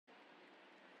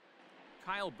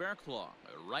Kyle Bearclaw,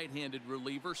 a right-handed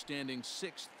reliever standing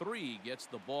 6'3", gets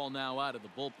the ball now out of the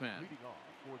bullpen.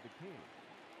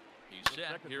 He's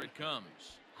set. Here it comes.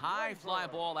 High fly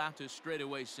ball out to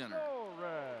straightaway center.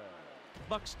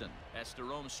 Buxton has to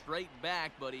roam straight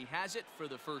back, but he has it for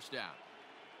the first out.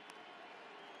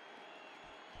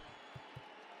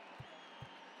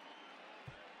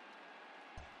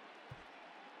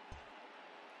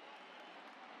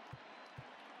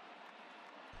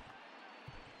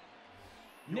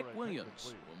 Nick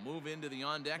Williams will move into the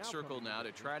on-deck circle now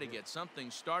to try to get something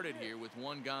started here with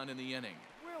one gone in the inning.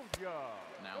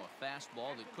 Now a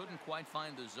fastball that couldn't quite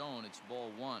find the zone. It's ball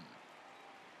one.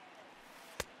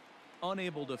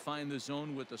 Unable to find the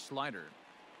zone with the slider.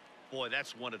 Boy,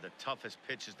 that's one of the toughest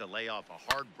pitches to lay off.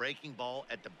 A hard breaking ball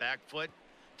at the back foot.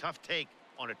 Tough take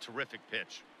on a terrific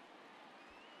pitch.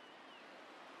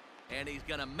 And he's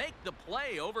going to make the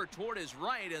play over toward his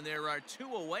right, and there are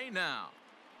two away now.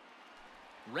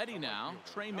 Ready now,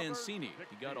 Trey Mancini.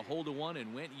 He got a hold of one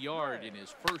and went yard in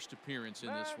his first appearance in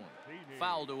this one.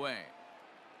 Fouled away.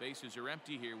 Bases are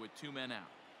empty here with two men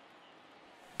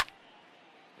out.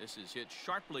 This is hit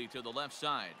sharply to the left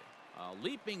side. A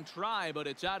leaping try, but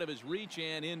it's out of his reach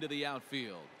and into the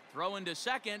outfield. Throw into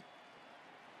second,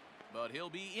 but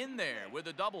he'll be in there with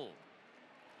a double.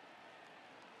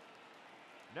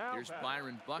 Here's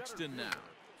Byron Buxton now.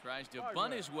 Tries to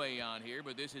bunt his way on here,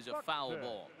 but this is a foul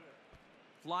ball.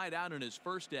 Flied out in his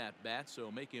first at-bat,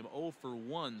 so make him 0 for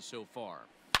 1 so far.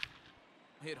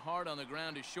 Hit hard on the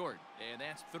ground to short, and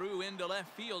that's through into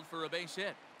left field for a base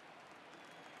hit.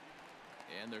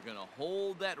 And they're going to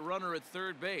hold that runner at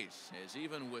third base, as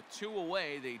even with two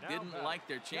away, they didn't like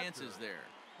their chances there.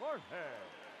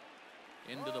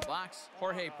 Into the box,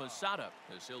 Jorge Posada,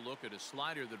 as he'll look at a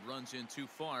slider that runs in too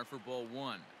far for ball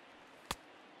one.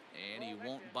 And he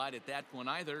won't bite at that one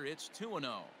either. It's 2-0.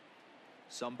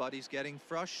 Somebody's getting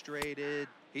frustrated.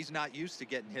 He's not used to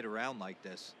getting hit around like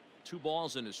this. 2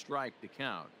 balls and a strike to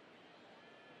count.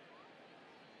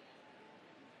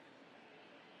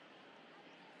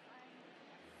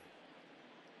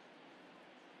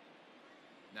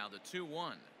 Now the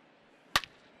 2-1.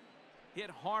 Hit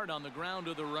hard on the ground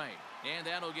to the right, and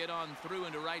that'll get on through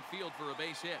into right field for a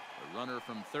base hit. The runner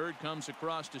from third comes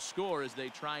across to score as they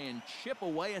try and chip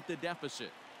away at the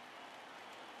deficit.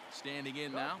 Standing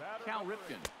in now, Cal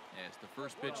Ripken. As the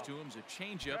first pitch to him is a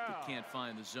changeup that can't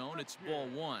find the zone. It's ball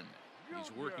one. He's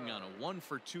working on a 1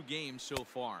 for 2 game so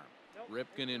far.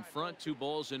 Ripken in front, 2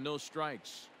 balls and no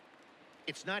strikes.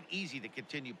 It's not easy to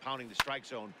continue pounding the strike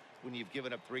zone when you've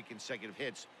given up 3 consecutive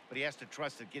hits, but he has to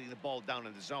trust that getting the ball down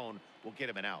in the zone will get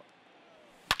him an out.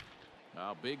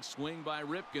 A big swing by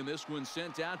Ripken. This one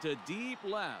sent out to deep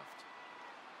left.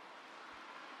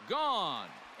 Gone.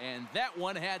 And that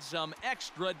one had some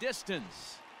extra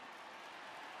distance.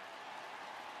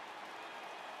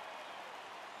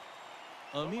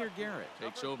 Amir Garrett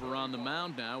takes over on the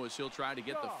mound now as he'll try to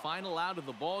get the final out of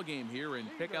the ball game here and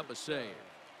pick up a save.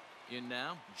 In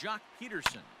now, Jock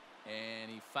Peterson,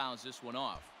 and he fouls this one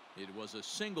off. It was a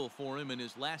single for him in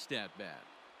his last at-bat.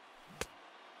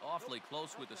 Awfully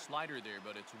close with the slider there,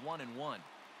 but it's 1-1.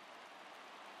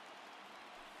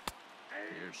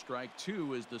 Here's strike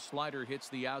 2 as the slider hits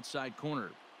the outside corner.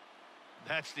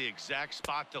 That's the exact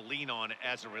spot to lean on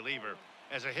as a reliever.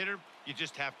 As a hitter, you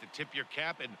just have to tip your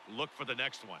cap and look for the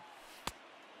next one.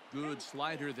 Good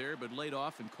slider there, but laid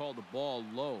off and called the ball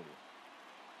low.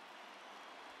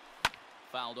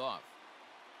 Fouled off.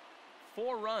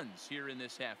 4 runs here in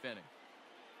this half inning.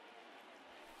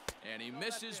 And he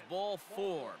misses ball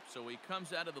 4. So he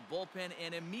comes out of the bullpen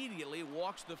and immediately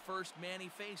walks the first man he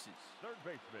faces. Third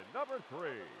baseman, number 3,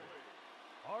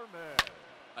 Arman.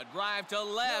 A drive to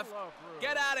left.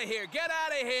 Get out of here. Get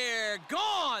out of here.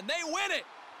 Gone. They win it.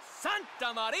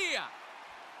 Santa Maria.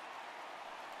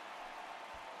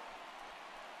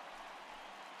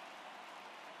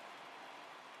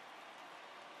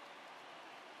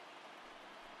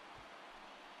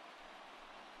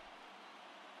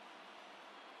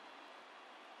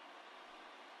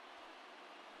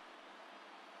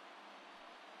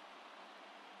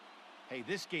 Hey,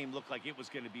 this game looked like it was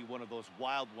going to be one of those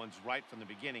wild ones right from the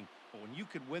beginning. But when you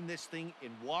could win this thing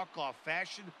in walk-off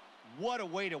fashion, what a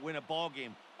way to win a ball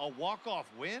game. A walk-off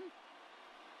win?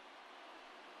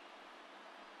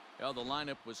 Well, the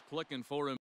lineup was clicking for him.